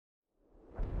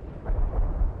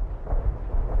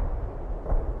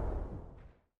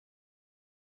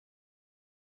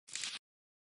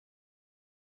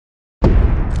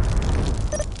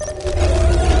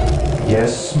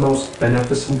Yes, most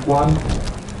beneficent one.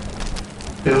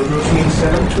 Build routine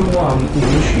 721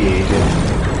 initiated.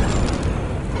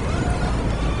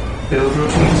 Build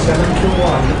routine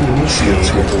 721 initiated.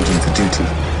 Scythes reporting for duty.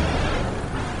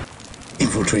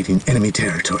 Infiltrating enemy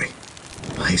territory.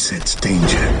 I sense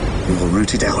danger. We will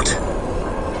root it out.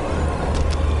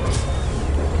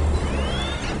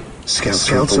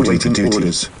 Scouts awaiting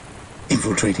orders.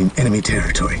 Infiltrating enemy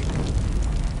territory.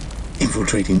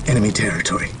 Infiltrating enemy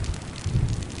territory.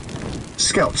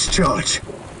 Scouts charge.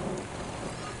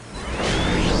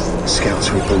 Scouts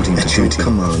reporting for duty.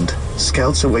 Command.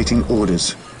 Scouts awaiting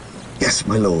orders. Yes,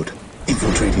 my lord.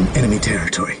 Infiltrating enemy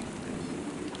territory.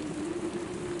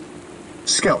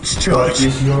 Scouts charge. What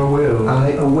is your will?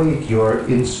 I await your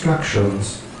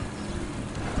instructions.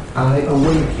 I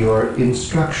await your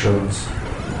instructions.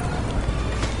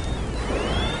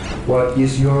 What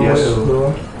is your will? Yes,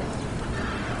 Lord.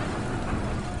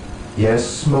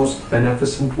 Yes, most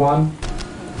beneficent one.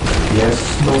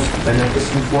 Yes, most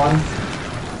beneficent one.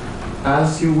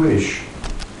 As you wish.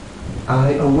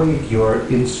 I await your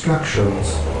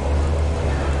instructions.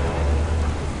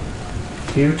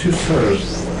 Here to serve.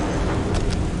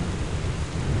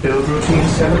 Build routine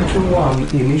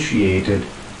 721 initiated.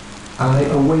 I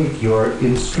await your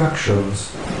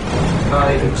instructions.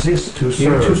 I exist to serve.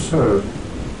 Here to serve.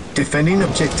 Defending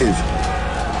objective.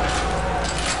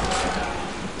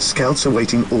 Scouts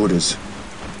awaiting orders.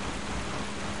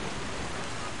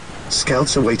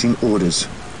 Scouts awaiting orders.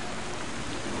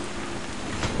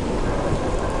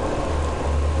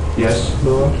 Yes,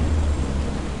 Lord.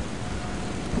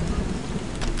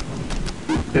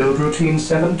 Build routine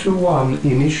 721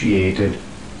 initiated.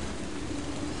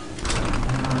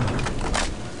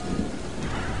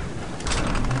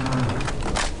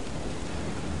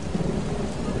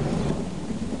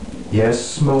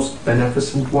 Yes, most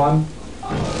beneficent one.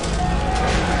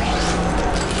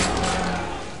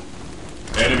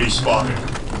 Enemy spotted.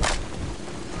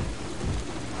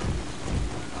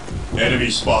 Enemy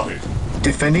spotted.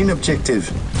 Defending objective.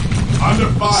 Under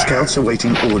fire. Scouts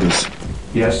awaiting orders.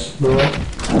 Yes, Lord.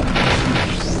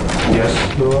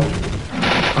 Yes, Lord.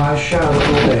 I shall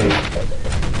obey.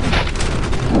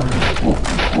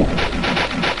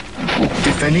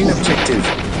 Defending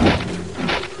objective.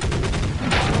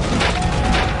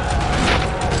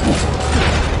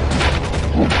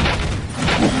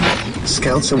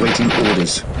 Scouts awaiting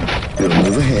orders. We'll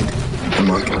move ahead and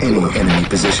mark any enemy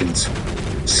positions.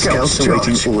 Scouts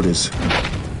awaiting orders.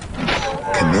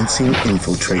 Commencing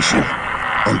infiltration.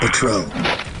 On patrol.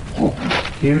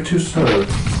 Here to serve.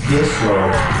 Yes,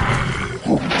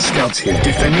 Lord. Scouts here.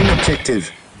 Defending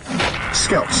objective.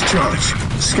 Scouts charge.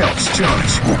 Scouts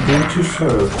charge. Here to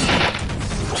serve.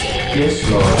 Yes,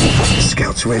 Lord.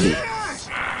 Scouts ready.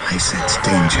 I sense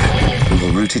danger. We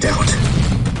will root it out.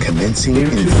 Commencing Here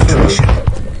to infiltration.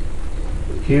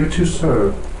 serve. Here to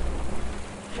serve.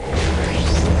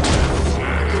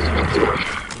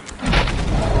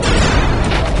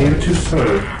 Here to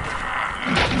serve.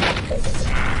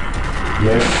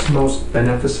 Yes, most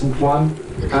beneficent one,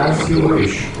 as you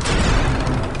wish.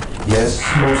 Yes,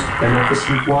 most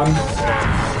beneficent one.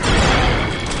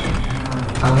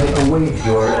 I await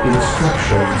your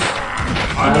instructions.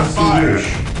 Under As fire. you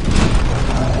wish.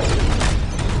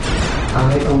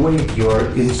 I await your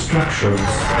instructions.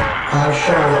 I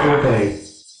shall obey.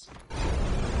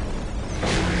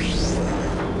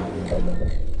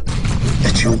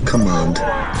 At your command.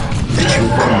 At your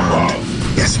command.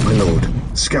 Yes, my lord.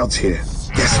 Scouts here.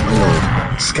 Yes, my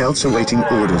lord. Scouts awaiting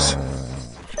orders.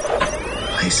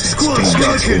 I sense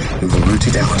danger here. We will root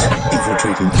it out.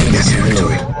 Infiltrating enemy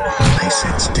territory. I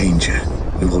sense danger.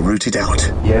 We will root it out.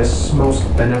 Yes, most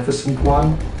beneficent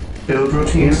one. Build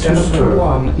routine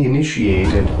 721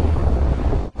 initiated.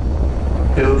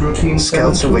 Build routine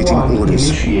Scouts awaiting 721 orders.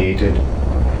 initiated.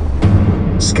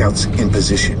 Scouts in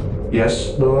position.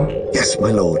 Yes, Lord. Yes,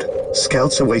 my lord.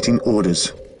 Scouts awaiting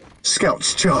orders.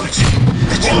 Scouts charge.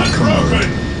 At your One command. broken.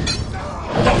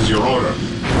 What's your order?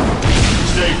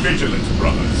 Stay vigilant,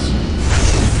 brothers.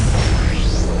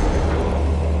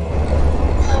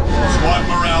 Squad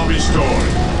morale restored.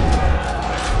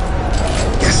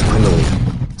 Yes, my lord.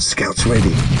 Scouts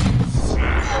ready.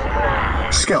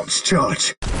 Scouts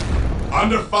charge.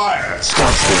 Under fire.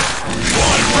 Scouts here.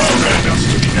 One broken.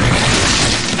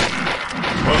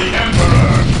 For the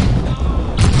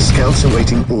Emperor. Scouts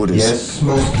awaiting orders. Yes,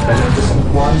 most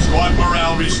beneficent one. Squad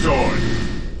morale restored.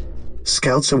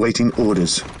 Scouts awaiting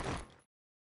orders.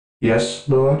 Yes,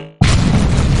 Lord.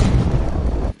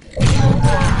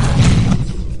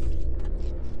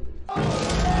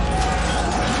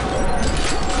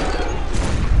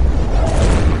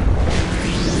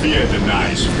 Fear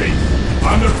denies faith.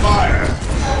 Under fire!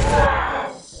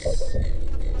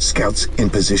 Scouts in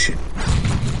position.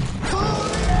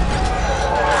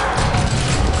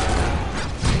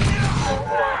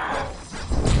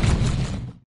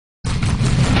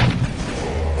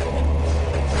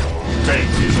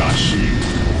 Faith is our shield.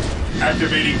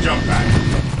 Activating jump back.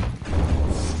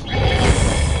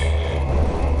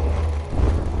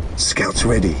 Scouts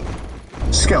ready.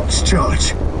 Scouts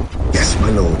charge. Yes, my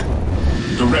lord.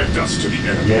 Direct us to the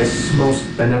enemy. Yes, most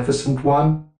beneficent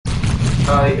one.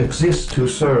 I exist to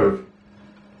serve.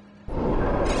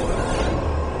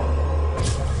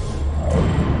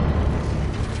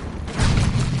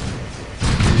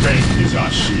 Faith is our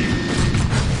shield.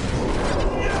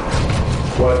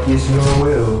 What is your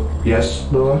will? Yes,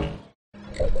 Lord?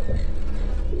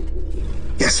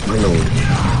 Yes, my lord.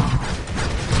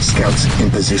 Scouts in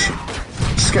position.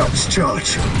 Scouts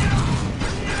charge.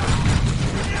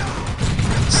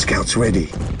 Scouts ready.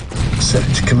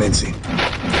 Search commencing.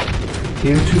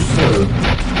 Here to serve.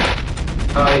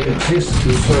 I exist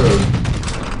to serve.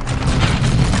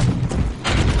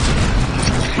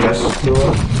 Yes,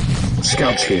 Lord?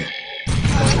 Scouts here.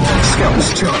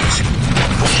 Scouts charge.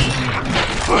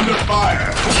 Under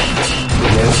fire!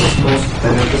 Yes, most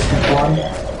beneficent one.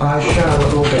 I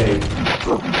shall obey.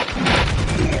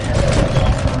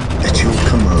 At your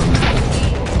command.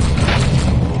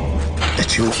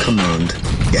 At your command.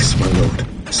 Yes, my lord.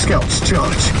 Scouts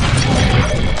charge.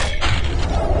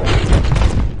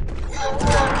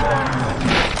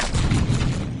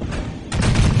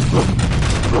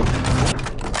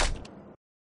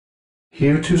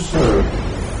 Here to serve.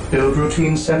 Build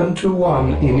routine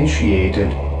 721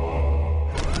 initiated.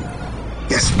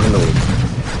 Yes, my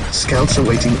lord. Scouts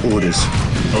awaiting orders.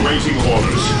 Awaiting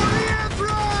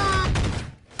orders.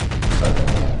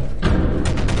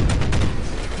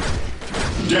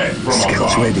 Death from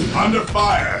Scouts above. ready. Under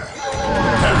fire.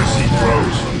 Heresy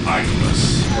grows from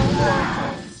idleness.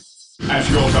 At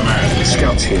your command.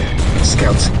 Scouts here.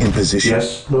 Scouts in position.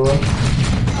 Yes, Lord?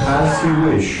 As you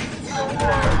wish.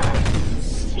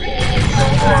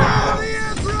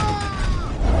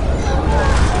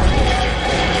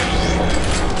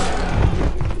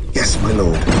 Yes, my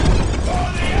lord.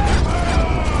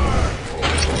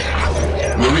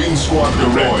 Marine squad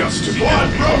direct us to the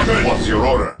enemy. What's your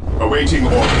order? Awaiting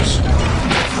orders.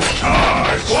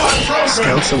 Charge! Squad broken!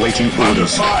 Scouts awaiting Under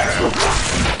orders. fire!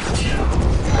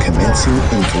 Commencing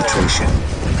infiltration.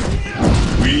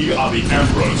 We are the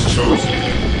Emperor's chosen.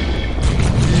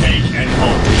 Take and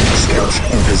hold. Scouts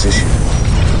in position.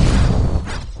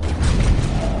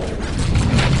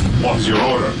 What's your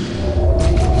order?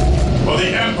 For the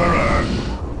Emperor!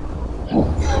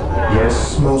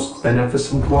 Yes, most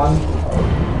beneficent one.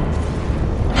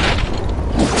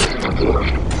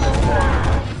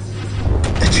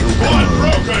 At your Squad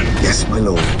command. broken! Yes, my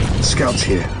lord. Scouts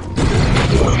here.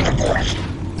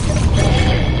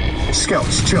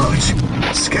 Scouts charge.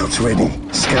 Scouts ready.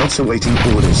 Scouts awaiting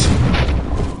orders.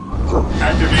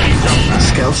 Activating jump back.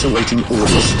 Scouts awaiting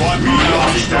orders. Squad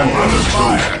launched under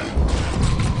fire.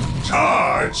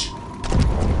 Charge!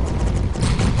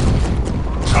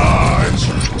 Charge!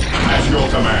 At your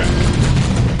command.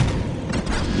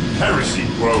 Heresy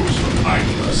grows from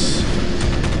idleness.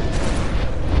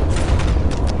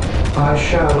 I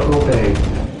shall obey.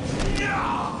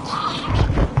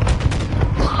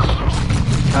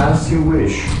 As you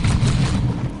wish.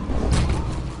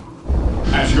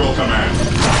 At your command.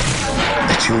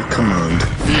 At your command.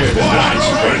 Fear denies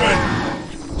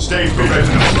faith. Stay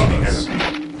vigilant from the enemy.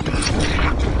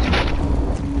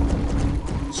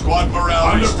 Squad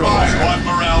morale restored. Squad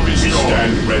morale restored. We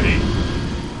stand ready.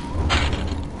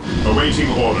 Awaiting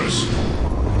orders.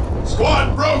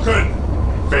 Squad broken!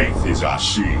 Faith is our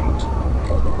shield.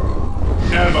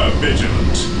 Ever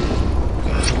vigilant.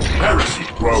 Heresy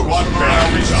grows. Squad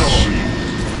morale restored.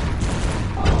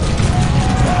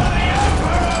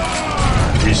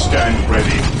 We stand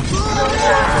ready.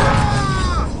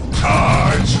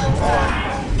 Charge!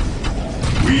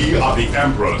 We are the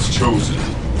Emperor's chosen.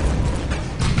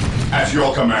 At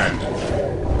your command.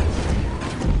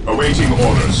 Awaiting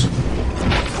orders.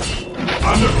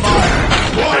 Under fire!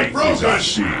 Squad broken! Our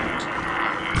shield.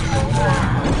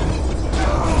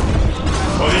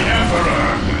 For the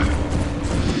Emperor!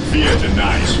 Fear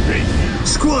denies faith.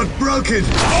 Squad broken!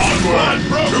 Onward!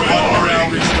 Squad morale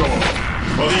restored!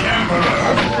 For the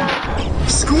Emperor!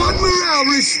 Squad morale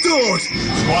restored!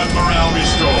 Squad morale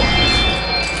restored!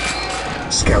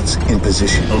 Scouts in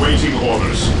position. Awaiting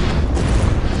orders.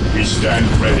 We stand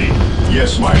ready.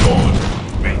 Yes, my lord.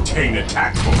 Maintain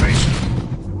attack formation.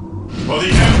 For the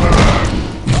Emperor!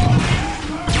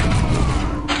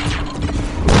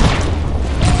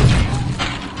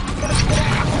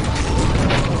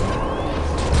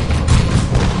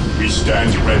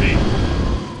 stand ready.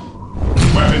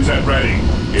 Weapons at ready.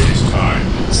 It is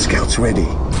time. Scouts ready.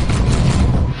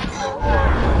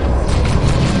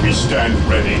 We stand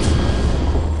ready.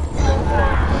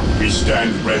 We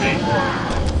stand ready.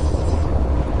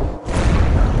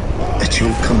 At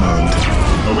your command.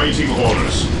 Awaiting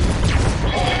orders.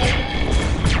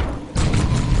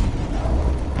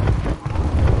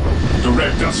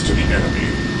 Direct us to the enemy.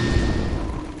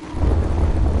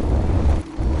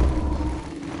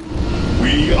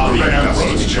 We are the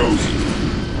Emperor's chosen.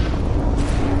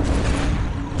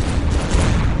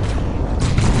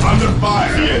 Under fire!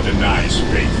 Fear denies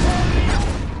faith.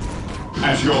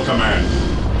 At your command.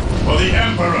 For the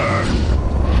Emperor!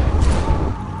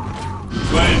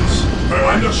 Cleanse!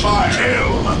 Under fire!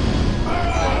 Kill!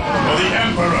 For the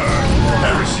Emperor!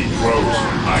 Heresy grows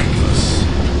from idleness.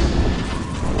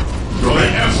 For the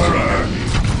Emperor!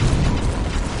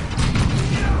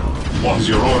 What is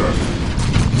your order?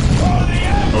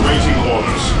 Awaiting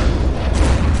orders.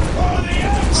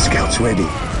 Scouts ready.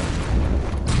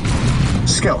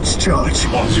 Scouts charge.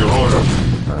 What's your order?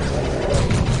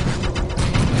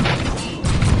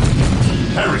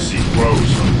 Heresy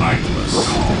grows from idleness.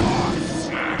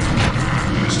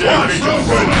 Stay vigilant,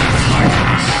 from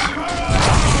idleness.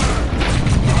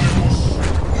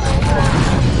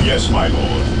 Yes, my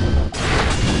lord.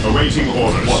 Awaiting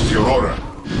orders. What's your order?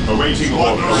 Awaiting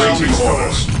orders. Awaiting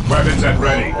orders. Weapons at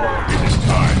ready. It is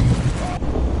time.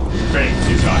 Faith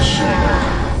is our shield.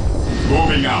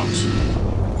 Moving out.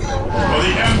 For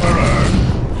the Emperor!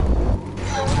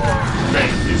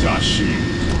 Faith is our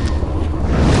shield.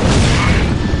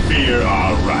 Fear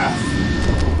our wrath.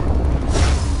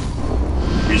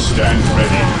 We stand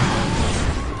ready.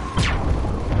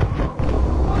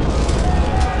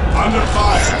 Under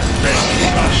fire! Faith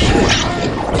is our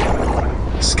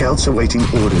shield. Scouts awaiting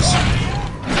orders.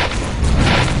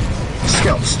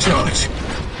 Scouts charge.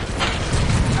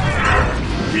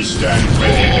 We stand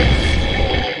ready.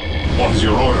 What's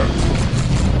your order?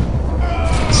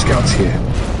 Scouts here.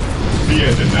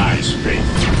 Fear denies faith.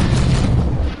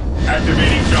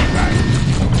 Activating jump pack.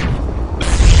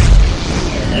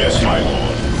 Yes, my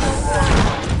lord.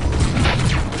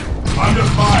 Under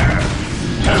fire.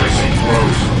 Heresy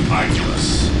grows from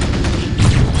idleness.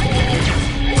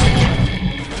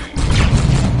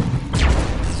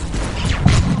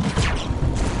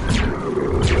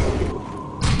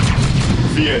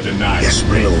 Fear denies Yes, my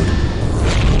faith. lord.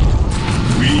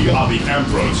 We are the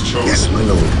Emperor's chosen. Yes, my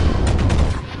lord.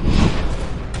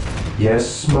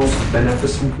 Yes, most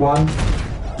beneficent one.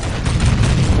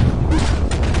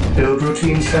 Build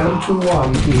routine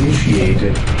 721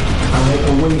 initiated. I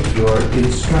await your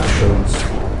instructions.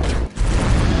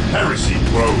 Heresy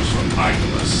grows from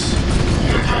idleness.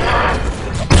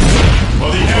 For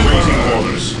the awaiting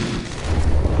orders.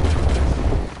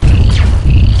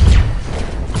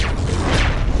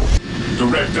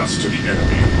 Direct us to the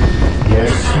enemy.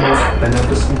 Yes, most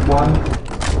beneficent one.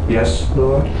 Yes,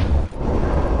 Lord.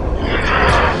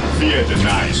 Fear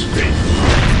denies faith.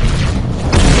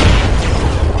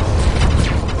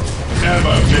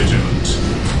 Ever vigilant.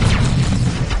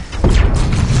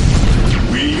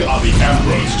 We are the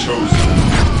Emperor's chosen.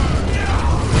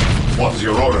 What's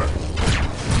your order?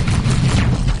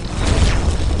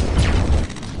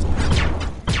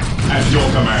 At your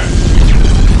command.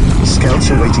 Scouts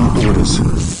awaiting orders.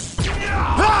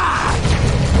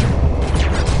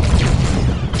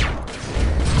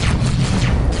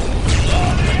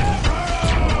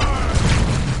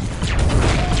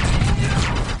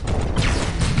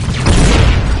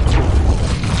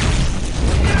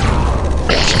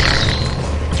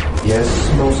 Yes,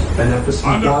 most beneficent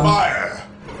Under one. fire.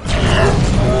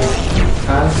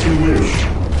 As you wish.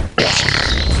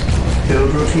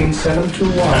 Build routine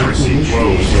 721 Heresy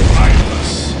grows initiated. from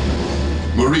idleness.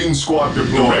 Marine squad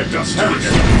deployed. Direct us to the enemy.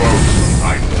 Grows from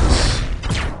idleness.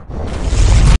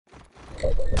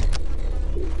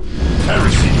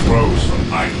 Heresy grows from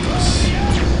idleness.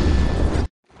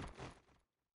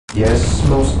 Yes,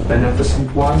 most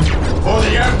beneficent one. For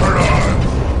the Emperor!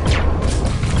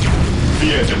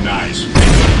 Fear denies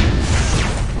faith.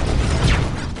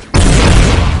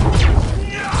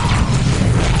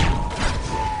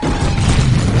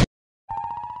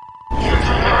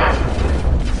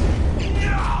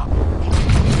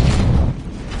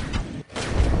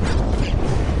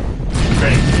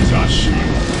 Faith is our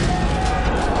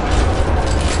shield.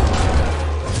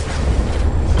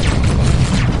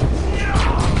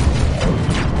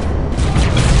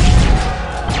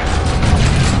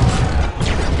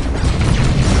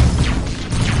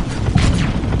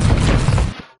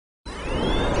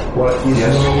 What is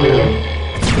your will?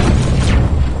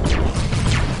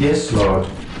 Yes, Lord.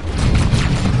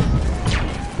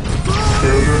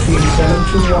 Build routine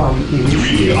 721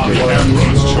 We are the initiated. What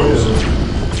Emperor's is your chosen.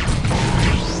 will?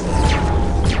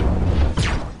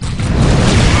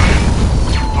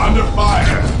 Under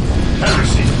fire.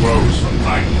 Heresy grows from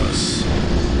idleness.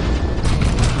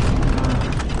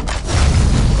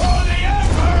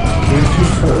 Here to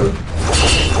serve.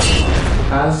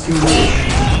 As you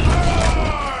wish.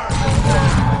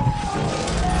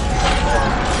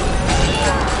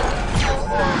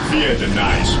 Fear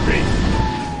denies faith.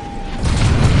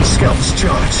 Scouts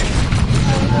charge.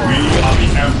 We are the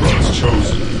Emperor's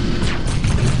chosen.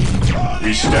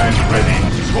 We stand ready.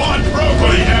 Squad pro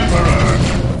for the Emperor!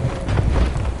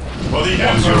 For the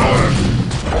Emperor!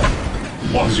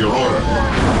 What is your order?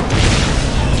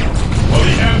 For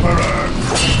the Emperor!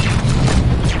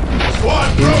 Squad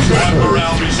program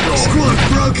morale restored. Squad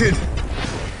broken.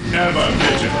 Ever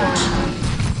vigilant.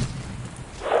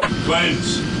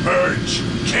 Cleanse, purge,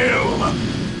 kill.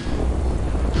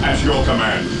 At your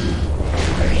command.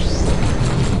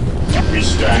 We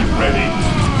stand ready.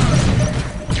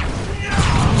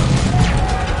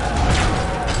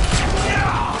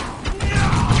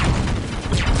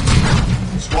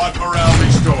 Squad morale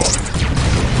restored.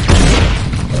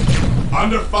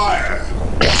 Under fire.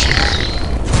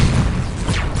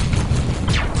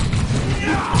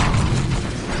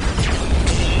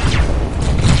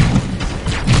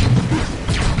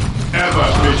 Ever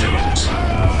vigilant.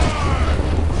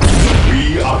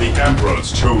 We are the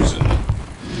Emperor's chosen.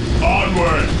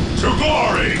 Onward to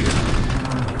glory!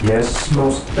 Yes,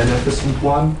 most beneficent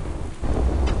one.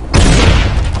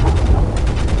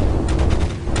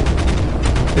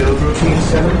 Build routine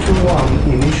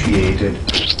 721 initiated.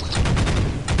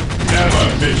 Ever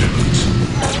vigilant.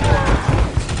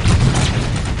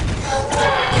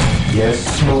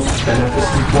 Yes, most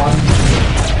beneficent one.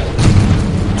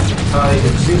 I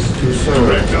exist to serve.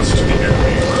 Direct us to the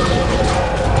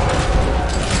enemy.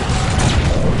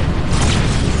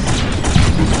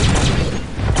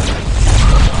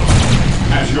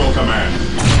 At your command.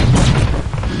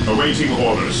 Awaiting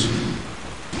orders.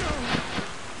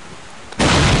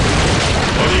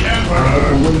 For the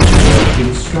Emperor! Await your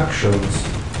instructions.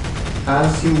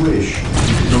 As you wish.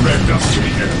 Direct us to the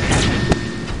enemy.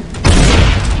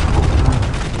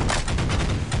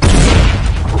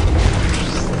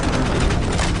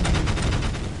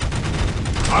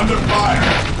 Under fire!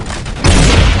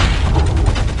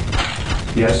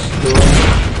 Yes, Lord.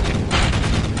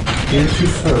 Here to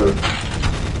serve.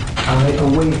 I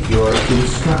await your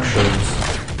instructions.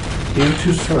 Here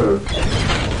to serve.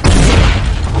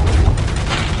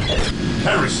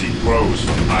 Heresy grows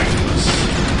from idleness.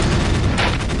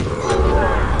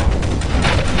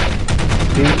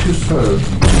 Here to serve.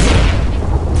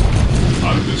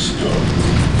 Understood.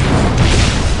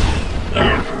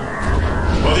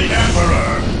 For the Emperor!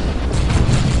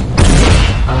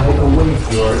 I await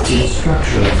your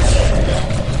instructions.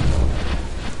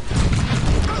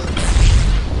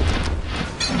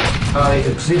 I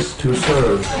exist to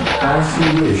serve, as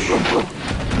you wish.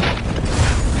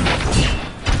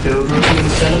 Build routine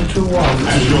 721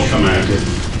 At your command. initiated.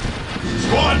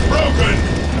 Squad broken!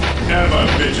 Ever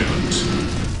vigilant.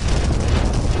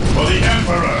 For the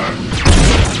Emperor!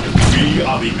 We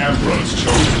are the Emperor's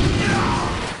chosen.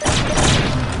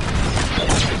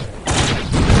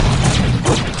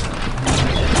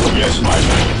 Yes, my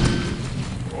lord.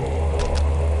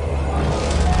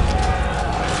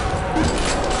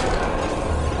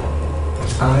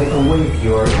 I await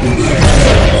your instructions.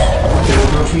 Build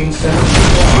routine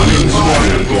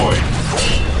 721 initiated.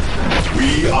 We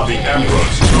are the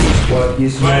Emperor's chosen. What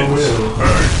is your Cleanse, will?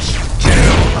 purge,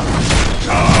 kill,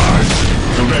 charge.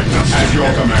 Direct us at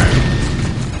your command.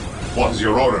 What is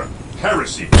your order?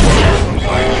 Heresy grows from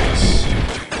idleness.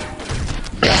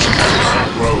 Heresy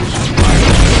grows from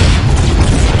idleness.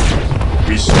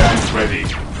 We stand ready.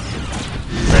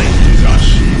 Faith is our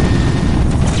shield.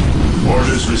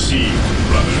 Orders received,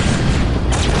 brother.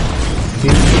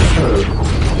 Here to serve.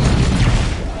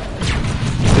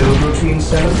 Build routine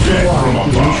 721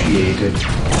 initiated.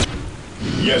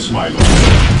 Yes, my lord.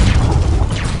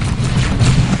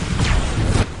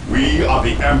 We are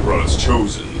the Emperor's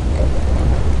chosen.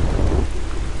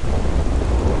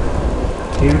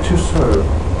 Here to serve.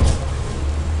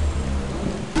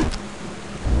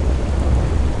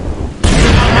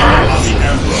 The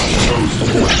Emperor's chosen.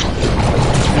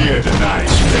 Fear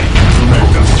denies faith.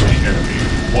 Direct us to the enemy.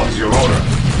 What's your order?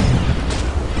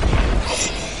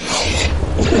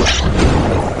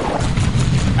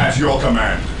 At your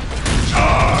command.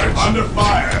 Charge! Under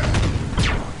fire!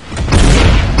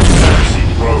 Heresy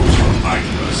grows from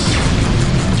idleness.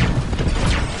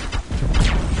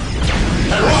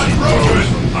 Heresy grows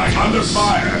from idleness. Under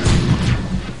fire!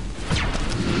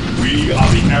 We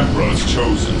are the Emperor's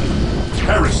chosen.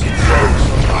 Heresy grows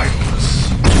from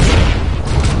idleness.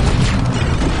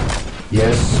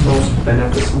 Yes, most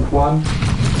beneficent one.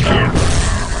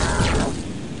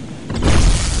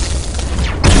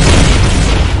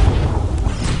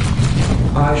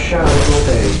 I shall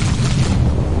obey.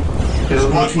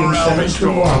 Build routine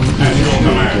 721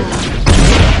 initiated.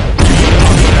 We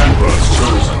are the Emperor's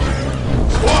chosen.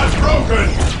 Squad broken!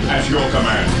 At your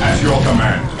command, at your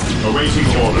command. Awaiting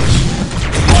orders.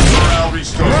 Squad morale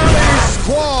restored.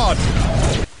 Squad!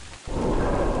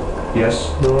 Yes,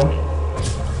 Lord.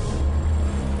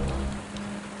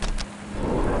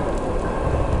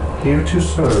 Here to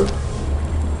serve.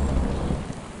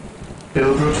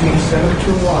 Build routine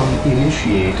 721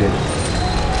 initiated.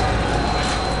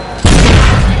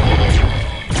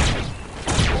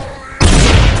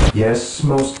 Yes,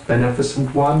 most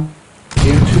beneficent one.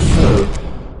 Here to serve.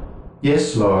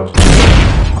 Yes, Lord.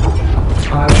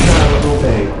 I shall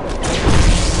obey.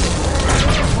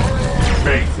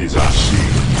 Faith is our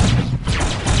shield.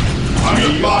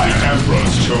 We are the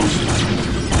Emperor's chosen.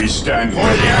 We stand for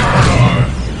the Emperor.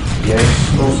 Yes,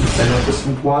 most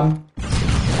beneficent one.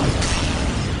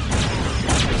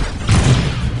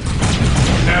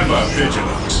 Ever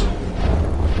vigilant.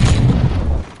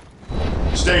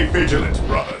 Stay vigilant,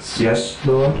 brothers. Yes,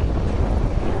 Lord.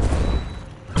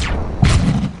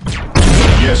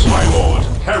 Yes, my lord.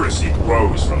 Heresy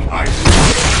grows from idleness.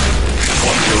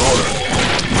 What's your order?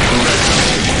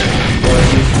 What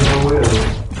is your will?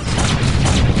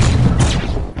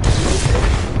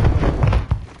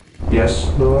 Yes,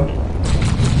 Lord.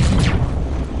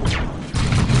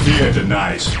 Fear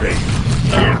denies faith.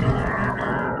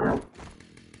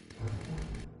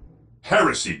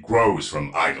 Heresy grows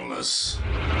from idleness.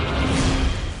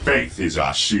 Faith is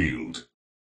our shield.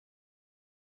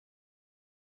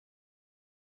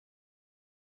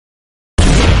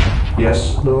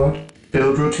 Yes, Lord.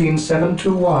 Build routine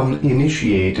 721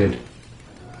 initiated.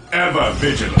 Ever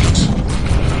vigilant.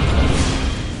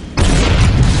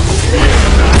 Fear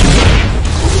denies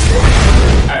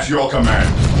faith. At your command.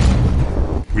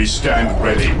 We stand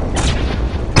ready.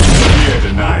 Fear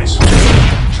denies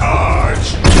faith.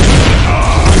 Charge.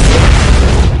 Charge.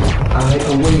 I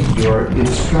await your Under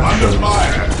instructions.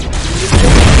 fire.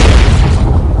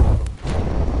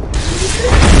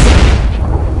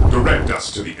 Direct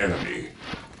us to the enemy.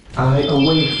 I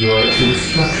await your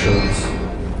instructions.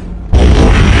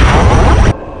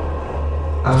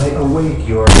 I await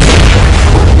your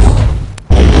instructions.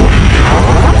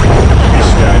 We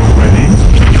stand ready.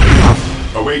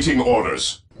 Awaiting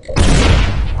orders.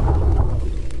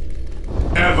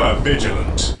 Ever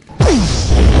vigilant.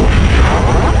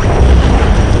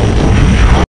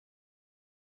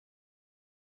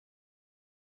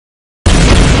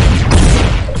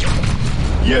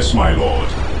 Yes, my lord.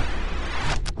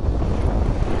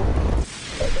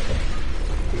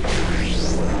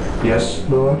 Yes,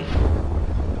 Lord.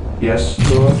 Yes,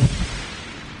 Lord.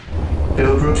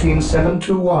 Build routine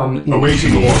 721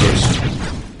 Awaiting initiated. orders.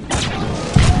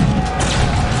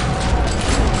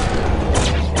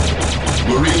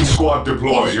 Marine squad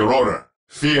deploys your order.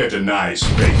 Fear denies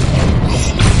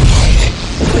faith.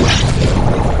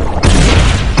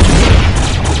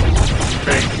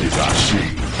 Faith is our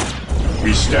shield.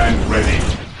 We stand ready.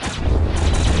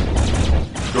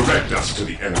 Direct us to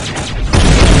the enemy.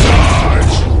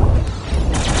 Charge!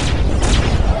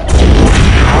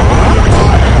 Under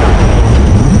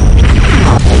fire!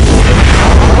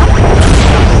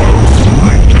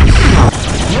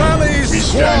 Rally We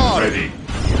stand squad! ready.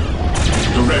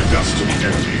 Direct us to the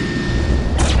enemy.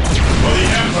 For the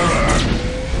Emperor!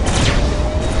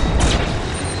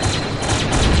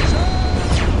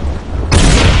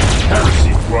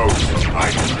 Heresy grows from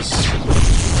idleness.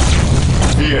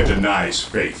 Fear denies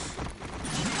faith.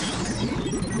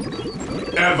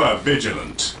 Ever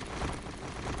vigilant.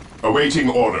 Awaiting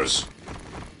orders.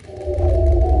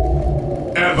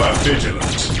 Ever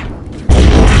vigilant.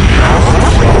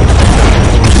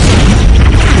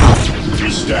 We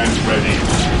stand ready.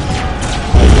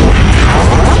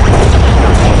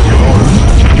 What's your order?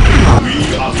 We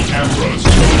are the Emperor's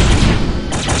chosen.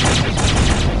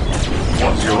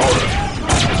 What's your order?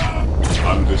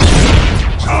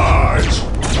 Understood. Charge.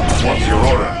 What's your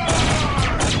order?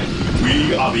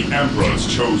 We are the Emperor's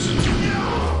chosen.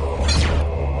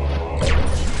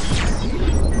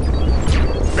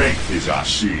 Faith is our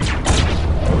shield.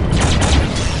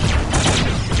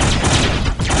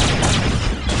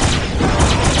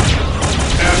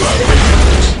 Ever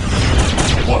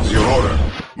vigilant. What's your order?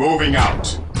 Moving out.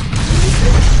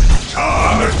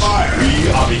 Charge. Under fire. We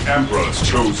are the Emperor's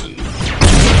chosen.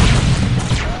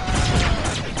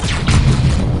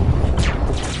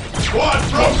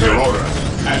 What's your order?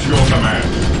 At your command.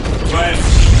 Cleanse,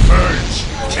 purge,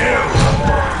 kill.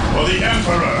 For the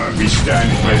Emperor, we stand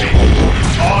ready.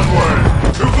 Onward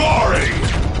to glory.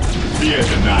 Fear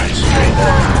denies faith.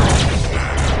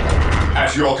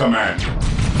 At your command.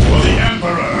 For the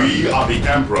Emperor, we are the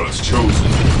Emperor's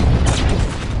chosen.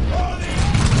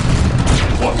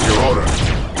 What's your order?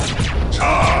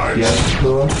 Charge. Yes,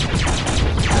 Lord.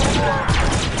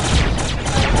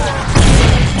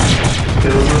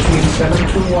 Build routine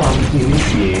 721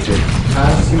 initiated.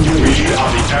 As you wish. We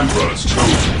are the Emperor's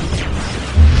chosen.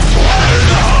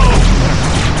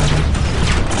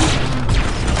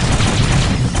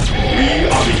 We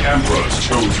are the Emperor's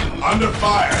chosen. Under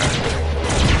fire.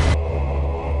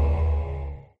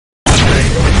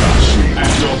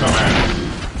 At your command.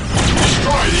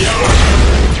 Destroy the armor.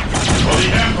 For the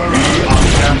Emperor. We are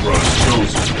the Emperor's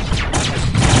chosen.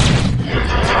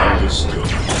 Understood.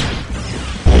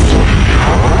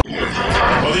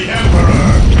 For the Emperor.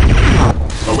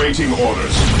 Awaiting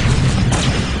orders.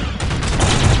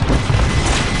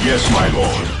 Yes, my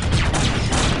lord.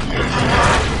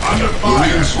 Under fire.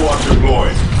 Marine squad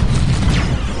deployed.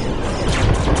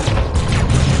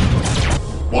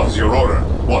 What is your order?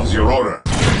 What is your order?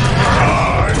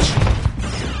 Charge.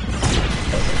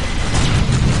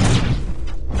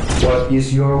 What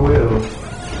is your will?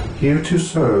 Here to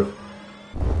serve.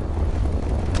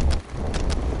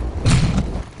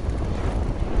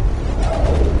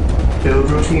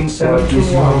 Build routine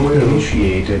 721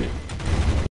 initiated.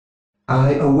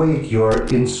 I await your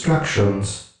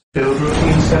instructions. Build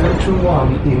routine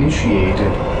 721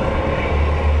 initiated.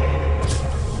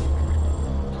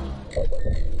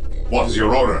 What is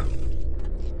your order?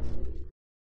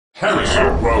 Heresy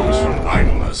grows from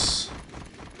idleness.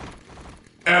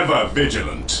 Ever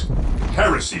vigilant.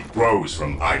 Heresy grows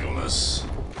from idleness.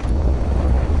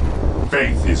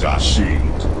 Faith is our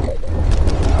shield.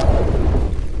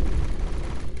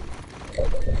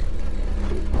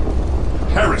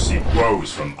 Heresy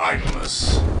grows from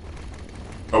idleness.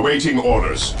 Awaiting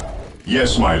orders.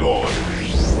 Yes, my lord.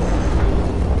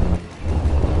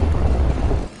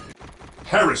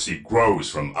 Heresy grows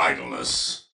from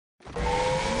idleness.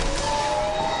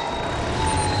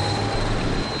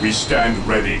 We stand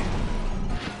ready.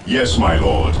 Yes, my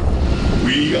lord.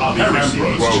 We are the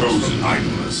Emperor's chosen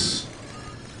idleness.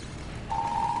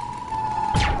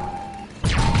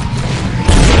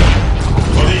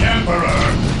 For the Emperor!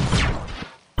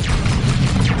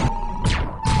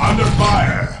 Under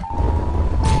fire!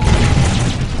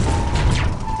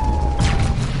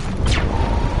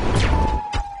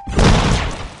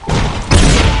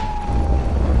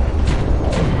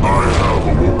 I have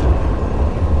awoken.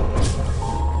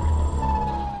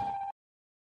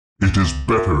 It is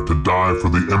better to die for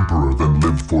the Emperor than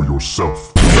live for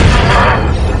yourself.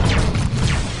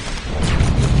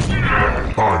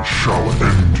 I shall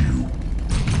end you.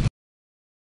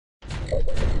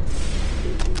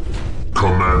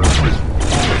 Command me.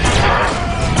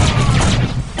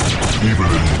 Even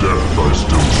in death I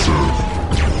still serve.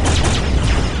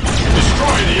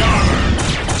 Destroy the armor!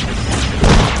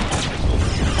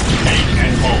 Take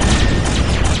and hold.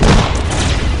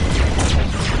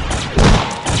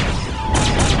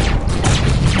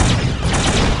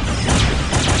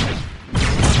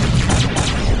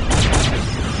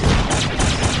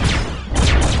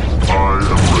 I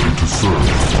am ready to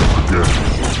serve again.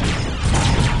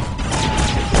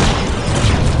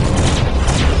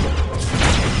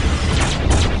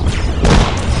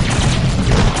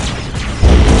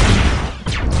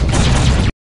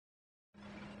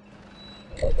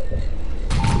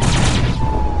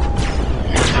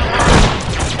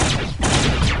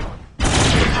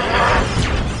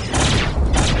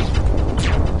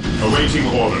 Awaiting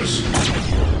orders.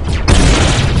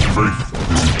 Faith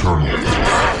is eternal.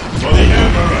 For the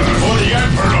Emperor! For the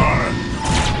Emperor!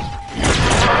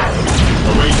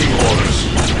 Awaiting orders.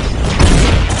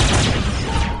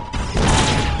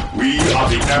 We are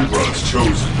the Emperor's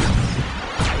chosen.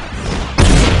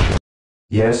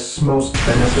 Yes, most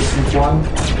beneficent one.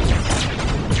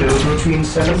 Build routine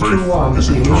 721 Faith is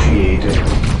eternal. initiated.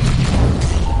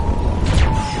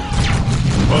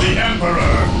 For the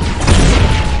Emperor!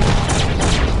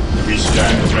 We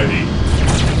stand ready.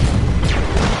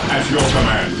 At your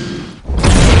command.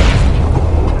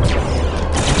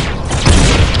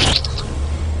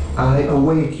 I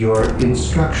await your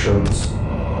instructions.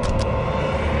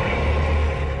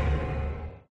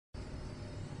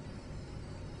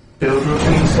 Build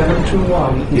routine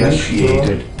 721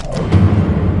 initiated.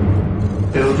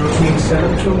 Build routine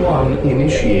 721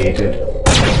 initiated. It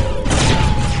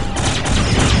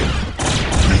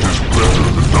is better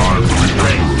to die for the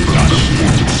Emperor than live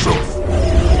for yourself.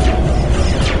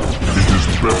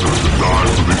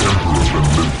 the Emperor than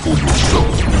live for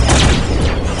yourself.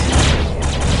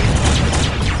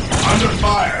 Under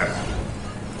fire!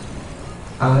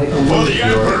 I await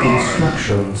your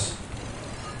instructions.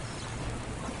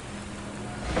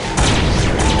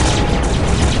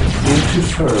 Here to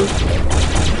serve.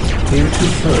 Here to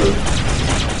serve.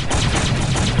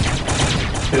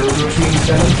 Build routine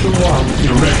 721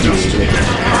 initiated.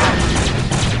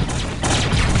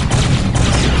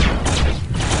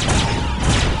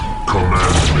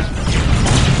 Command me.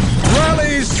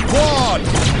 Rally squad!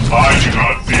 I do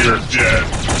not fear death.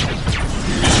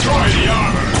 Destroy the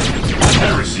armor.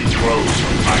 Heresy grows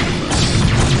from idleness.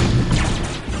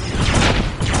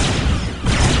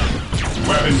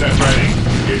 Weapons at ready.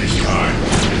 It is time.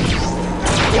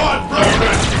 What,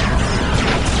 brethren?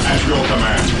 At your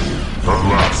command. At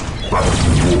last, back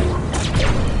to war.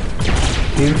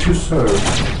 Here to serve.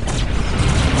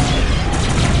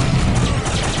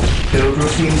 Build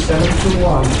routine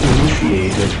 721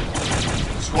 initiated.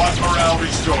 Squad morale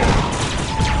restored.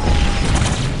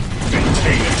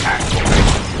 Maintain attack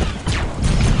formation.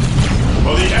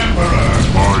 For the Emperor!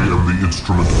 I am the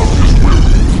instrument of his will.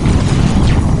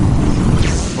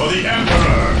 For the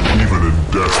Emperor! Even in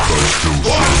death I still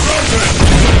What serve. broken?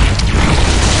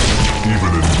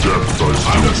 Even in death I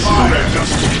Under still fire! serve.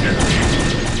 Us to the enemy.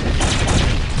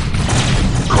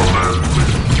 Command me.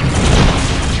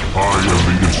 I am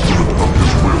the instrument of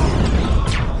his will.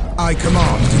 I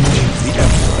command to name the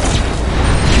Emperor.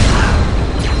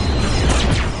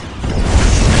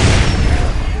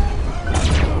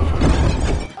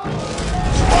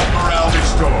 Squad morale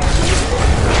restored.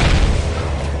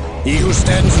 He who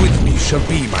stands with me shall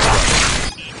be my brother.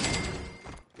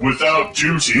 Without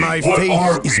duty, My what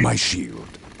are faith we? is my shield.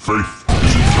 Faith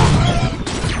is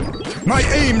eternal. My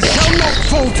aim shall not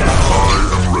falter. I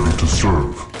am ready to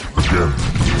serve. Again.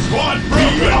 Squad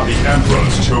broken! We are the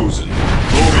Emperor's chosen.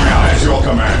 Moving out at your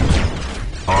command.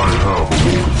 I have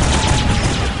awoken.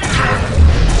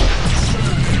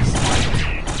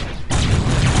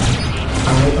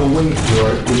 I await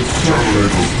your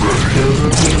instructions. Build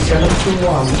routine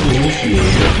 721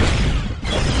 initiated.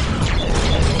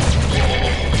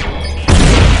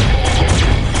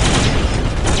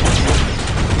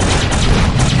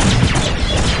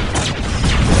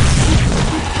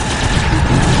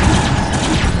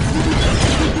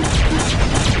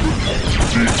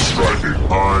 Deep striking.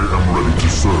 I am ready to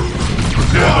serve.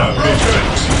 Yeah,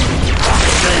 vigilant.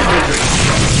 Stay vigilant.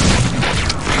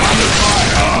 Under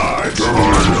fire! I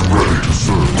am ready to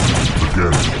serve.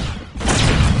 Again.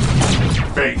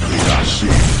 Faith is our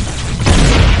shield.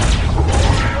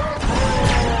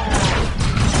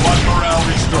 Squad morale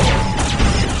restored.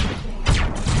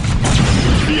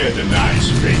 Fear denies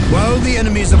faith. While the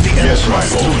enemies of the Yes, Emperor my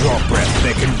still lord. draw breath,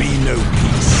 there can be no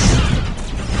peace.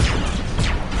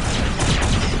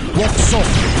 Walk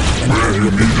softly and carry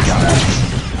a big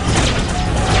gun.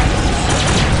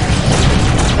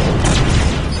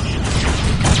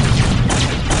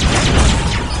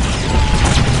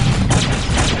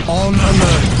 On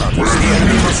alert, brothers. The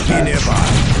enemy must be nearby.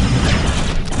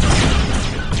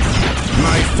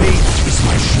 My faith is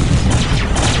my shield.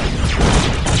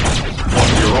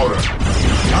 What's your order?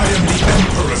 I am the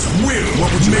Emperor's will.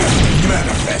 What would make me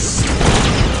manifest?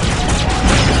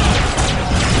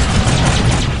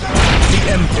 The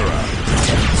Emperor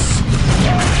protects.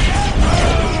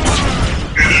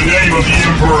 In the name of the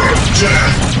Emperor,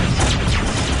 death!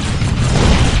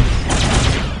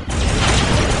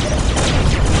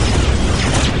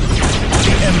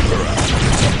 The Emperor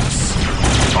protects.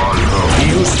 I have. He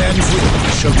who stands with me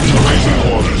shall be Awaiting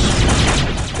orders.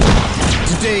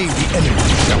 Today the enemy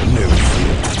shall know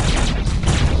fear.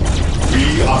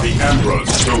 We are the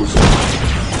Emperor's chosen.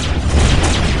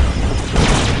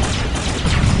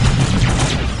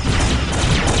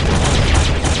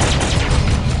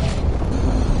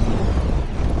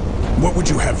 What would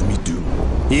you have me do?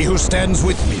 He who stands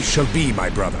with me shall be my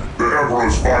brother. The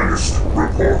Emperor's finest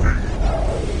reporting.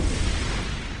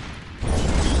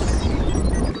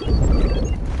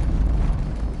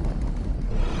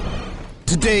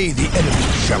 Today the enemy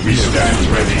shall We know. stand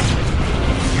ready.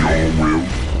 Your will.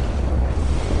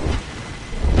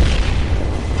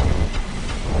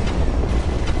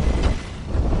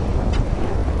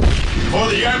 For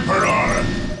the Emperor!